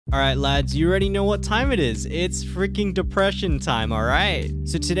All right, lads, you already know what time it is. It's freaking depression time, all right?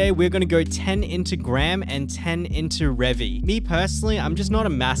 So today we're gonna go 10 into Gram and 10 into Revy. Me personally, I'm just not a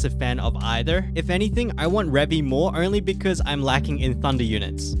massive fan of either. If anything, I want Revy more only because I'm lacking in thunder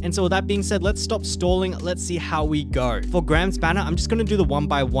units. And so with that being said, let's stop stalling. Let's see how we go. For Gram's banner, I'm just gonna do the 1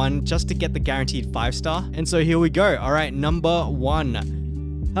 by 1 just to get the guaranteed 5-star. And so here we go. All right, number 1.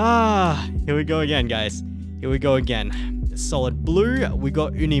 Here we go again, guys. Here we go again. Solid blue, we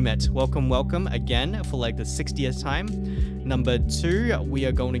got Unimet. Welcome again for like the 60th time. Number 2, we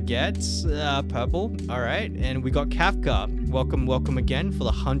are going to get purple. All right, and we got Kafka. Welcome again for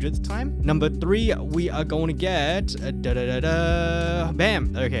the 100th time. Number 3, we are going to get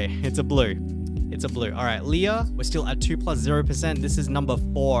bam. Okay, it's a blue. It's a blue. All right, Leah, we're still at 2 plus 0%. This is number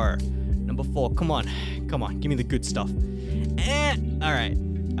 4. Number 4. Come on, give me the good stuff. All right.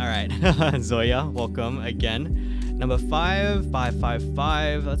 Zoya, welcome again. Number 5,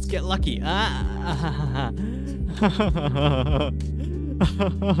 555. Let's get lucky.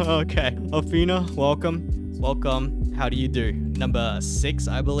 Okay. Athena, welcome. How do you do? Number 6,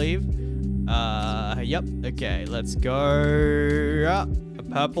 I believe. Yep. Okay, let's go.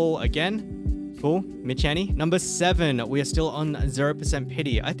 Purple again. Cool. Michani. Number 7, we are still on 0%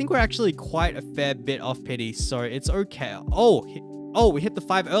 pity. I think we're actually quite a fair bit off pity, so it's okay. Oh, we hit the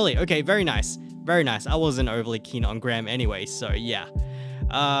 5 early. Okay, very nice. Very nice. I wasn't overly keen on Gram anyway, so yeah.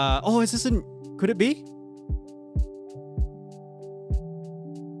 Oh, is this could it be?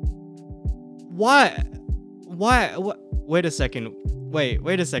 Why? Wait a second.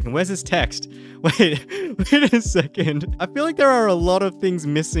 Wait a second. Where's this text? Wait a second. I feel like there are a lot of things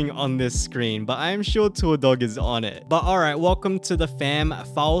missing on this screen, but I am sure Tour Dog is on it. But all right, welcome to the fam,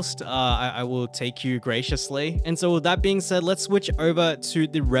 Faust. I will take you graciously. And so with that being said, let's switch over to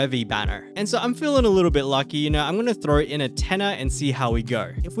the Revy banner. And so I'm feeling a little bit lucky, you know, I'm going to throw in a tenner and see how we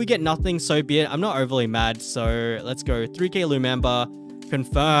go. If we get nothing, so be it. I'm not overly mad. So let's go 3K Lumember,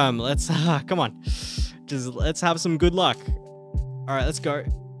 confirm. Let's, come on. Just let's have some good luck. All right, let's go.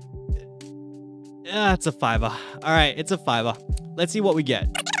 It's a 5er. All right, it's a 5er. Let's see what we get.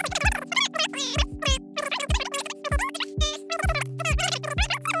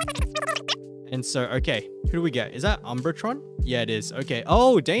 And so, okay, who do we get? Is that Umbratron? Yeah, it is. Okay.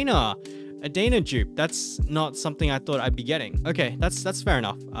 Oh, Dana. A Dana dupe. That's not something I thought I'd be getting. Okay, that's fair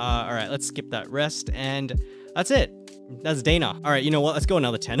enough. All right, let's skip that rest, and that's it. That's Dana. All right, you know what? Let's go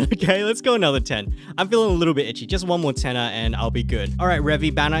another 10, okay? Let's go another 10. I'm feeling a little bit itchy. Just one more tenner and I'll be good. All right,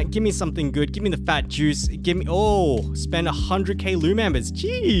 Revy banner, give me something good. Give me the fat juice. Give me, spend 100k Lumambers.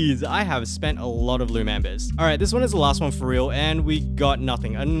 Jeez, I have spent a lot of Lumambers. All right, this one is the last one for real, and we got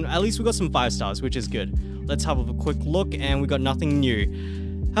nothing. And at least we got some 5 stars, which is good. Let's have a quick look, and we got nothing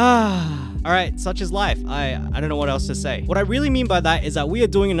new. All right, such is life. I don't know what else to say. What I really mean by that is that we are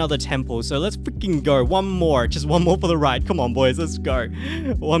doing another temple, so let's freaking go. One more, just one more for the ride. Come on, boys, let's go.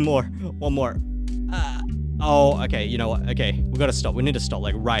 One more. Oh, okay, you know what? Okay, we gotta stop. We need to stop,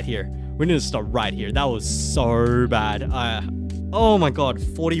 like, right here. We need to stop right here. That was so bad. Oh my god,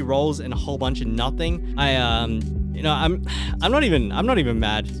 40 rolls and a whole bunch of nothing. You know, I'm not even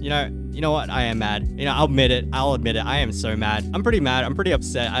mad. You know what? I am mad. You know, I'll admit it. I am so mad. I'm pretty mad. I'm pretty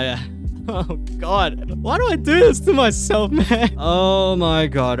upset. Oh god. Why do I do this to myself, man? Oh my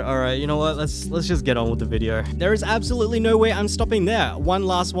god. All right, you know what? Let's just get on with the video. There is absolutely no way I'm stopping there. One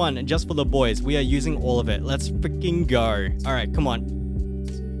last one just for the boys. We are using all of it. Let's freaking go. All right, come on.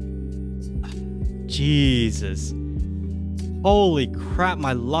 Jesus. Holy crap,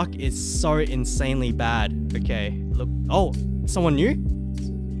 my luck is so insanely bad. Okay, look. Oh, someone new?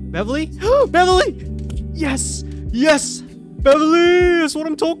 Beverly? Beverly! Yes! Yes! Beverly! That's what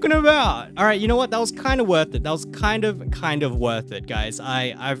I'm talking about! Alright, you know what? That was kind of worth it. That was kind of worth it, guys.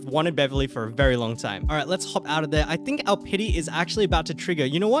 I've wanted Beverly for a very long time. Alright, let's hop out of there. I think our pity is actually about to trigger.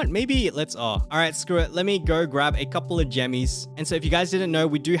 You know what? Maybe let's... Alright, screw it. Let me go grab a couple of gemmies. And so if you guys didn't know,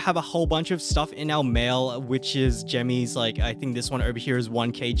 we do have a whole bunch of stuff in our mail, which is gemmies. Like, I think this one over here is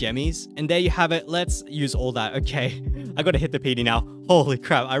 1k gemmies. And there you have it. Let's use all that. Okay. I gotta hit the pity now. Holy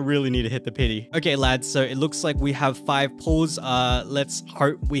crap, I really need to hit the pity. Okay, lads, so it looks like we have 5 pulls. Let's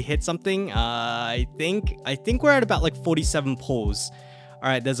hope we hit something. I think we're at about like 47 pulls. All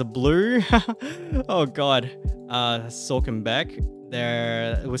right, there's a blue. Oh god. Sorkenbeck.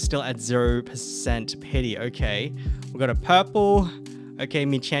 There, we're still at 0% pity. Okay, we got a purple. Okay,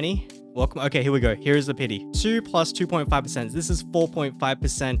 Micheni. Welcome. Okay, here we go. Here's the pity. 2 plus 2.5%. This is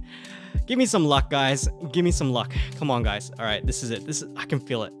 4.5%. Give me some luck, guys. Give me some luck. Come on, guys. All right, this is it. I can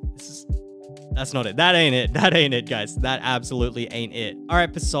feel it. This is... That's not it. That ain't it. That ain't it, guys. That absolutely ain't it. All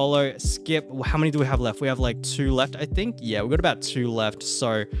right, Pasolo, skip. How many do we have left? We have like 2 left, I think. Yeah, we've got about 2 left.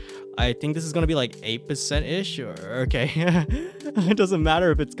 So I think this is going to be like 8%-ish. Okay. It doesn't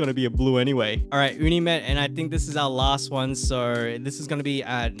matter if it's going to be a blue anyway. All right, Unimet, and I think this is our last one. So this is going to be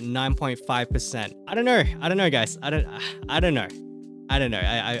at 9.5%. I don't know. I don't know, guys. I don't know. I don't know.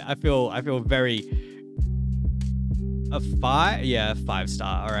 I feel very... A 5? Yeah,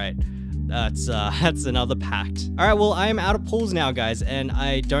 5-star. All right. That's another pact. All right, well, I am out of pulls now, guys, and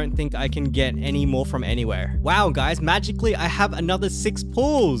I don't think I can get any more from anywhere. Wow, guys, magically, I have another 6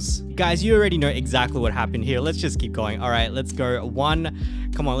 pulls. Guys, you already know exactly what happened here. Let's just keep going. All right, let's go.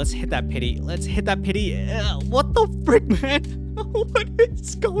 1. Come on, let's hit that pity. Let's hit that pity. What the frick, man? What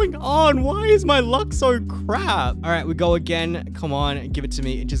is going on? Why is my luck so crap? All right, we go again. Come on, give it to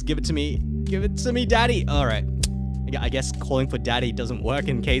me. Just give it to me. Give it to me, daddy. All right. I guess calling for daddy doesn't work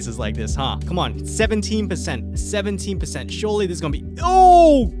in cases like this, huh? Come on, 17%, 17%. Surely there's gonna be,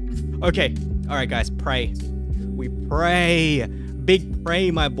 oh! Okay, all right, guys, pray. We pray. Big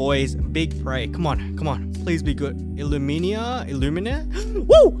pray, my boys, big pray. Come on, please be good. Illumina?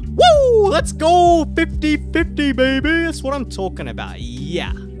 Woo, woo, let's go, 50-50, baby. That's what I'm talking about,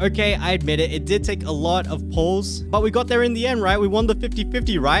 yeah. Okay, I admit it, it did take a lot of pulls, but we got there in the end, right? We won the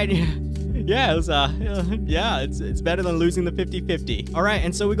 50-50, right? Yeah, it was, yeah, it's better than losing the 50-50. All right,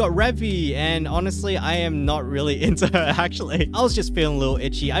 and so we got Revy, and honestly, I am not really into her, actually. I was just feeling a little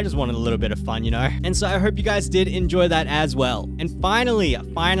itchy. I just wanted a little bit of fun, you know? And so I hope you guys did enjoy that as well. And finally,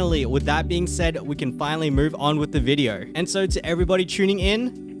 with that being said, we can finally move on with the video. And so to everybody tuning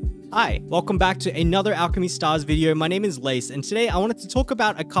in, hi, welcome back to another Alchemy Stars video. My name is Lace, and today I wanted to talk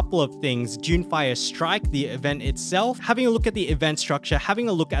about a couple of things. Dunefire Strike, the event itself, having a look at the event structure, having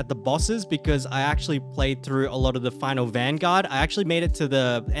a look at the bosses, because I actually played through a lot of the final Vanguard. I actually made it to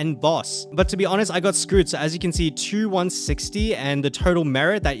the end boss, but to be honest, I got screwed. So as you can see, 2160, and the total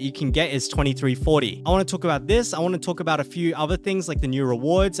merit that you can get is 2340. I want to talk about this. I want to talk about a few other things like the new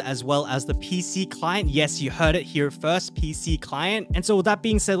rewards, as well as the PC client. Yes, you heard it here first, PC client. And so with that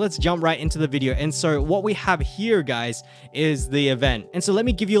being said, let's jump right into the video. And so what we have here, guys, is the event. And so let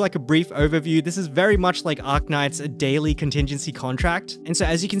me give you like a brief overview. This is very much like Arknight's daily contingency contract. And so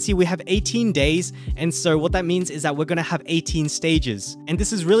as you can see, we have 18 days. And so what that means is that we're going to have 18 stages. And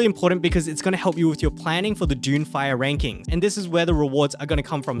this is really important because it's going to help you with your planning for the Dunefire ranking. And this is where the rewards are going to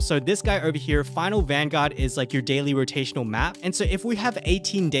come from. So this guy over here, Final Vanguard, is like your daily rotational map. And so if we have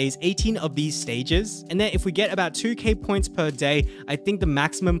 18 days, 18 of these stages, and then if we get about 2k points per day, I think the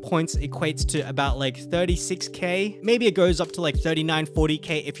maximum points equates to about like 36k. Maybe it goes up to like 39,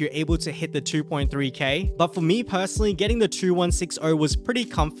 40k if you're able to hit the 2.3k. But for me personally, getting the 2160 was pretty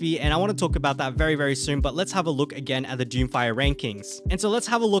comfy, and I want to talk about that very, very soon. But let's have a look again at the Dunefire rankings. And so let's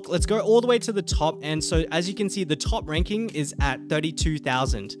have a look. Let's go all the way to the top. And so as you can see, the top ranking is at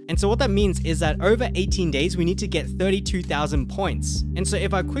 32,000. And so what that means is that over 18 days, we need to get 32,000 points. And so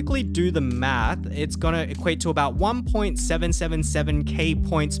if I quickly do the math, it's going to equate to about 1.777k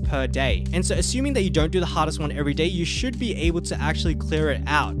points per day. And so assuming that you don't do the hardest one every day, you should be able to actually clear it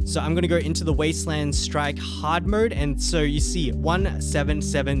out. So I'm going to go into the Wasteland Strike hard mode. And so you see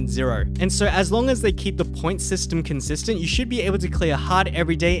 1770. And so as long as they keep the point system consistent, you should be able to clear hard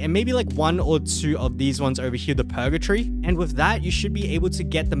every day, and maybe like 1 or 2 of these ones over here, the Purgatory. And with that, you should be able to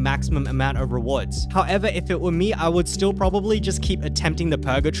get the maximum amount of rewards. However, if it were me, I would still probably just keep attempting the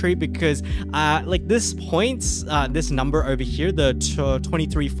Purgatory, because like this points, this number over here, the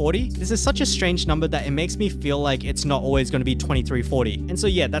 2340, this is such a strange number that it makes me feel like it's not always going to be 2340. And so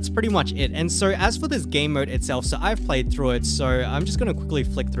yeah, that's pretty much it. And so as for this game mode itself, so I've played through it, so I'm just going to quickly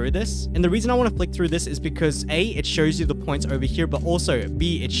flick through this. And the reason I want to flick through this is because A, it shows you the points over here, but also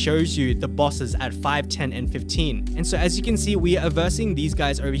B, it shows you the bosses at 5, 10, and 15. And so as you can see, we are versing these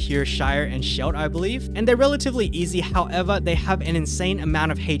guys over here, Shire and Shelt, I believe. And they're relatively easy. However, they have an insane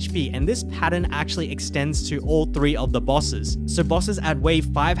amount of HP, and this pattern actually extends to all 3 of the bosses. So bosses at wave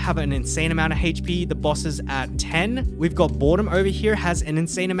 5 have an insane amount of HP. The bosses at 10, we've got Boredom over here, has an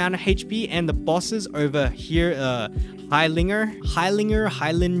insane amount of HP, and the bosses over here, Hylinger,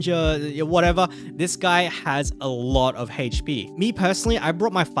 whatever, this guy has a lot of HP. Me personally, I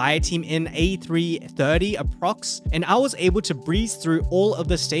brought my fire team in A330 approx, and I was able to breeze through all of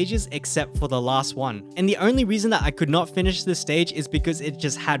the stages except for the last one. And the only reason that I could not finish this stage is because it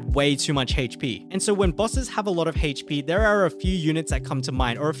just had way too much HP. And so when bosses have a lot of HP, there are a few units that come to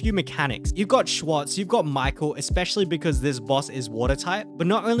mind, or a few mechanics. You've got Schwartz, you've got Michael, especially because this boss is water type. But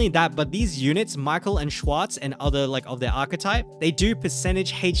not only that, but these units, Michael and Schwartz and other like of their archetype, they do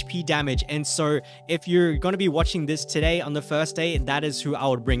percentage HP damage. And so if you're going to be watching this today on the first day, that is who I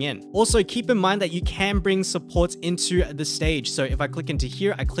would bring in. Also, keep in mind that you can bring supports into the stage. So if I click into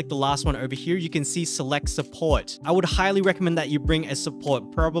here, I click the last one over here, you can see select support. I would highly recommend that you bring a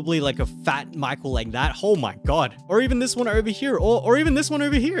support, probably like a fat Michael like that. Oh my god. Or even this one over here, or even this one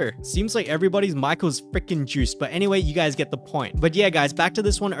over here. Seems like everybody's Michael's freaking juice. But anyway, you guys get the point. But yeah, guys, back to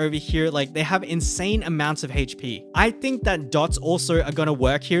this one over here. Like, they have insane amounts of HP. I think that dots also are gonna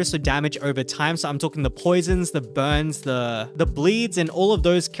work here, so damage over time. So I'm talking the poisons, the burns, the bleeds, and all of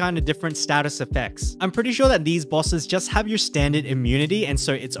those kind of different status effects. I'm pretty sure that these bosses just have your standard immunity, and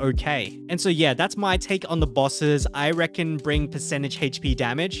so it's okay. And so yeah, that's my take on the bosses. I reckon bring percentage HP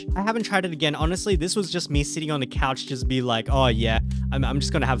damage. I haven't tried it again. Honestly, this was just me sitting on the couch just be like, oh yeah, I'm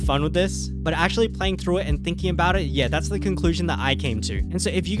just gonna have fun with this. But actually playing through it and thinking about it, yeah, that's the conclusion that I came to. And so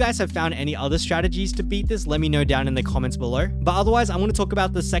if you guys have found any other strategies to beat this, let me know down in the comments below. But otherwise, I want to talk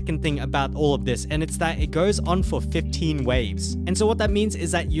about the second thing about all of this, and it's that it goes on for 15 waves. And so what that means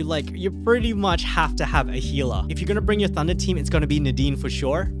is that you pretty much have to have a healer. If you're gonna bring your thunder team, it's gonna be Nadine for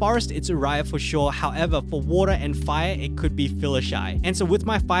sure. Forest, it's Uriah for sure. However, for water and fire, it could be Philishai. And so with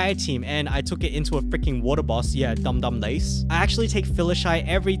my fire team, and I took it into a freaking water boss, yeah, Dum Lace, I actually take Philishai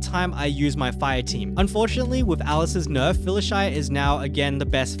every time I use my fire team. Unfortunately, with Alice's nerf, Philishai is now again the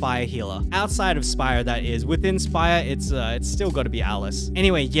best fire healer. Outside of Spire, that is. Within Spire, it's still gotta be Alice.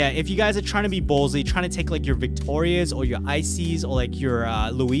 Anyway, yeah, if you guys are trying to be ballsy, trying to take like your Victorias or your Ices or like your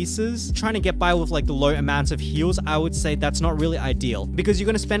Luises, trying to get by with like the low amounts of heals, I would say that's not really ideal, because you're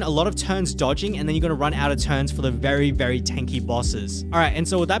gonna spend a lot of turns dodging, and then you're gonna run out of turns for the very, very tanky bosses. Alright, and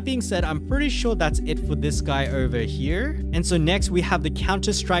so with that being said, I'm pretty sure that's it for this guy over here. And so next we have the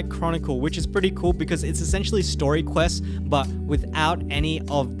Counter-Strike Chronicle, which is pretty cool because it's essentially story quests, but without any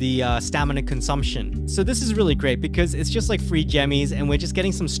of the stamina consumption. So this is really great because it's just like free gemmies, and we're just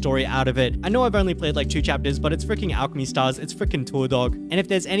getting some story out of it. I know I've only played like 2 chapters, but it's freaking Alchemy Stars, it's freaking Tour Dog. And if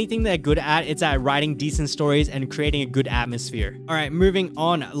there's anything they're good at, it's at writing decent stories and creating a good atmosphere. Alright, moving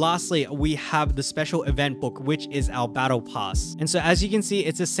on. Lastly, we have the special event book, which is our battle pass. And so as you can see,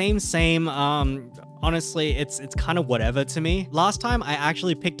 it's the same, honestly, it's kind of whatever to me. Last time I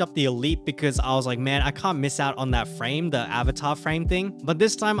actually picked up the Elite because I was like, man, I can't miss out on that frame, the avatar frame thing. But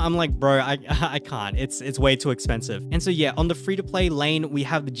this time I'm like, bro, I can't. It's way too expensive. And so yeah, on the free-to-play lane, we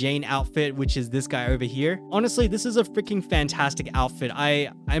have the Jane outfit, which is this guy over here. Honestly, this is a freaking fantastic outfit.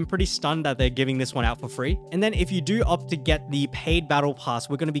 I'm pretty stunned that they're giving this one out for free. And then if you do opt to get the paid battle pass,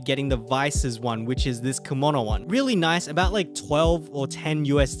 we're going to be getting the Vices one, which is this kimono one. Really nice, about like 12 or 10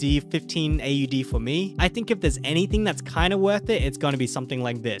 USD, 15 AUD for me. I think if there's anything that's kind of worth it, it's going to be something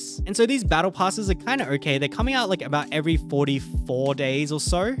like this. And so these battle passes are kind of okay. They're coming out like about every 44 days or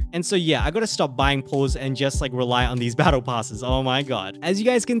so. And so yeah, I got to stop buying pulls and just like rely on these battle passes. Oh my god. As you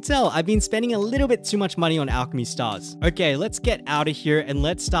guys can tell, I've been spending a little bit too much money on Alchemy Stars. Okay, let's get out of here and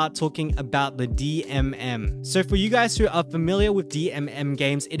let's start talking about the DMM. So for you guys who are familiar with DMM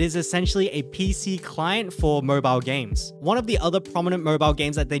games, it is essentially a PC client for mobile games. One of the other prominent mobile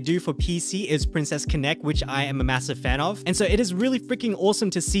games that they do for PC is Princess Connect, which I am a massive fan of. And so it is really freaking awesome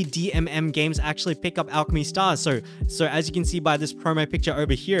to see DMM games actually pick up Alchemy Stars. So as you can see by this promo picture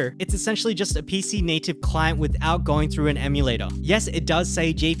over here, it's essentially just a PC native client without going through an emulator. Yes, it does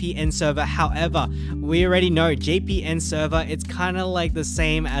say JPN server. However, we already know JPN server, it's kind of like the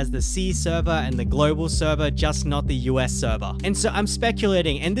same as the C server and the global server, just not the US server. And so I'm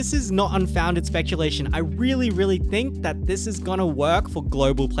speculating, and this is not unfounded speculation. I really think that this is gonna work for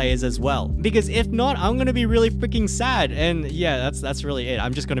global players as well. Because if not, I'm gonna be really freaking sad. And yeah, that's really it.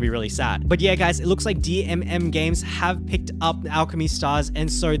 I'm just gonna be really sad. But yeah, guys, it looks like DMM Games have picked up Alchemy Stars,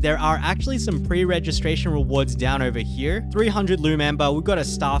 and so there are actually some pre-registration rewards down over here. 300 Lumamber, we've got a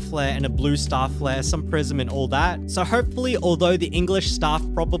Star Flare and a Blue Star Flare, some Prism and all that. So hopefully, although the English staff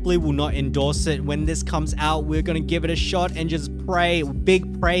probably will not endorse it when this comes out, we're gonna give it a shot and just pray,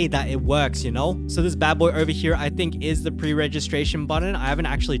 big pray that it works, you know? So this bad boy over here, I think is the pre-registration button. I haven't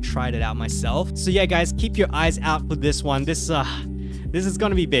actually tried it out myself. So yeah, guys, keep your eyes out for this one. This is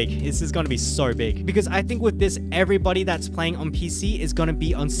gonna be big. This is gonna be so big. Because I think with this, everybody that's playing on PC is gonna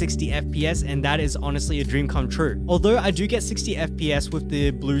be on 60 FPS, and that is honestly a dream come true. Although I do get 60 FPS with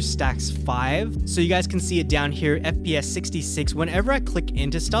the BlueStacks 5, so you guys can see it down here, FPS 66. Whenever I click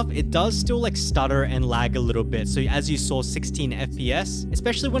into stuff, it does still like stutter and lag a little bit. So as you saw, 16 FPS,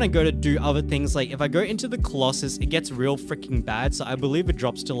 especially when I go to do other things, like if I go into the Colossus, it gets real freaking bad. So I believe it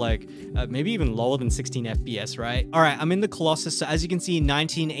drops to like maybe even lower than 16 FPS, right? All right, I'm in the Colossus. So as you can see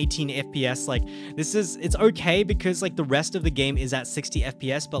 19, 18 FPS. Like it's okay because like the rest of the game is at 60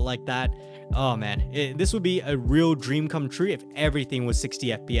 FPS, but like that, oh man, this would be a real dream come true if everything was 60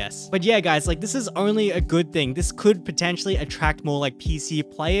 FPS. But yeah, guys, like this is only a good thing. This could potentially attract more like PC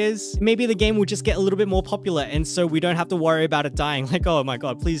players. Maybe the game will just get a little bit more popular, and so we don't have to worry about it dying. Like, oh my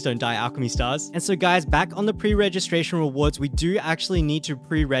god, please don't die, Alchemy Stars. And so guys, back on the pre-registration rewards, we do actually need to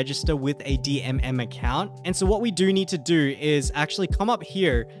pre-register with a DMM account. And so what we do need to do is actually come up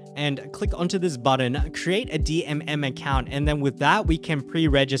here and click onto this button, create a DMM account, and then with that we can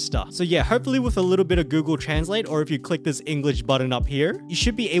pre-register. So yeah, hopefully with a little bit of Google Translate, or if you click this English button up here, you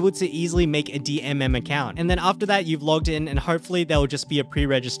should be able to easily make a DMM account. And then after that, you've logged in, and hopefully there will just be a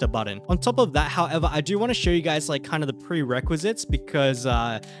pre-register button. On top of that, however, I do want to show you guys like kind of the prerequisites, because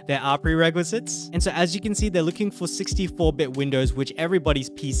there are prerequisites. And so as you can see, they're looking for 64-bit Windows, which everybody's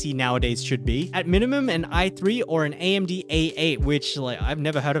PC nowadays should be. At minimum, an i3 or an AMD A8, which like I've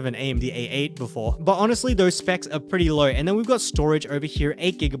never heard of an AMD A8 before, but honestly those specs are pretty low. And then we've got storage over here,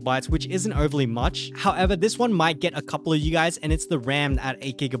 8 GB, which isn't overly much. However, this one might get a couple of you guys, and it's the RAM at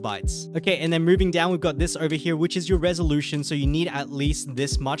 8 GB. Okay, and then moving down, we've got this over here, which is your resolution. So you need at least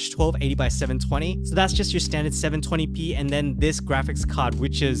this much, 1280 by 720. So that's just your standard 720p. And then this graphics card,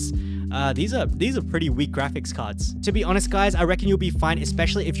 which is these are pretty weak graphics cards. To be honest, guys, I reckon you'll be fine,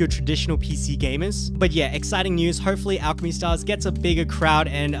 especially if you're traditional PC gamers. But yeah, exciting news. Hopefully Alchemy Stars gets a bigger crowd,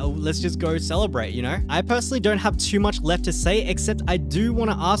 and let's just go celebrate, you know? I personally don't have too much left to say, except I do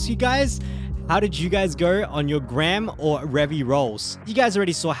want to ask you guys, how did you guys go on your Gram or Revy rolls? You guys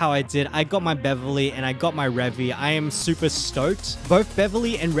already saw how I did. I got my Beverly and I got my Revy. I am super stoked. Both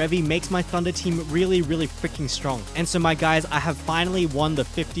Beverly and Revy makes my Thunder team really, really freaking strong. And so my guys, I have finally won the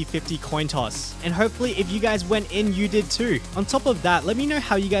 50-50 coin toss. And hopefully if you guys went in, you did too. On top of that, let me know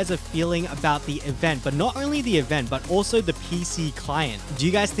how you guys are feeling about the event, but not only the event, but also the PC client. Do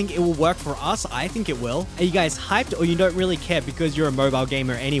you guys think it will work for us? I think it will. Are you guys hyped, or you don't really care because you're a mobile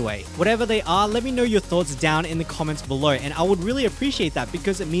gamer anyway? Whatever they are, let me know your thoughts down in the comments below, and I would really appreciate that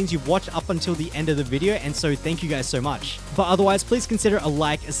because it means you've watched up until the end of the video, and so thank you guys so much. But otherwise, please consider a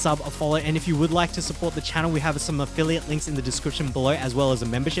like, a sub, a follow, and if you would like to support the channel, we have some affiliate links in the description below, as well as a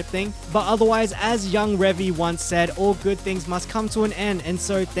membership thing. But otherwise, as young Revy once said, all good things must come to an end, and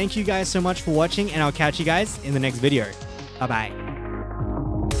so thank you guys so much for watching, and I'll catch you guys in the next video. Bye bye.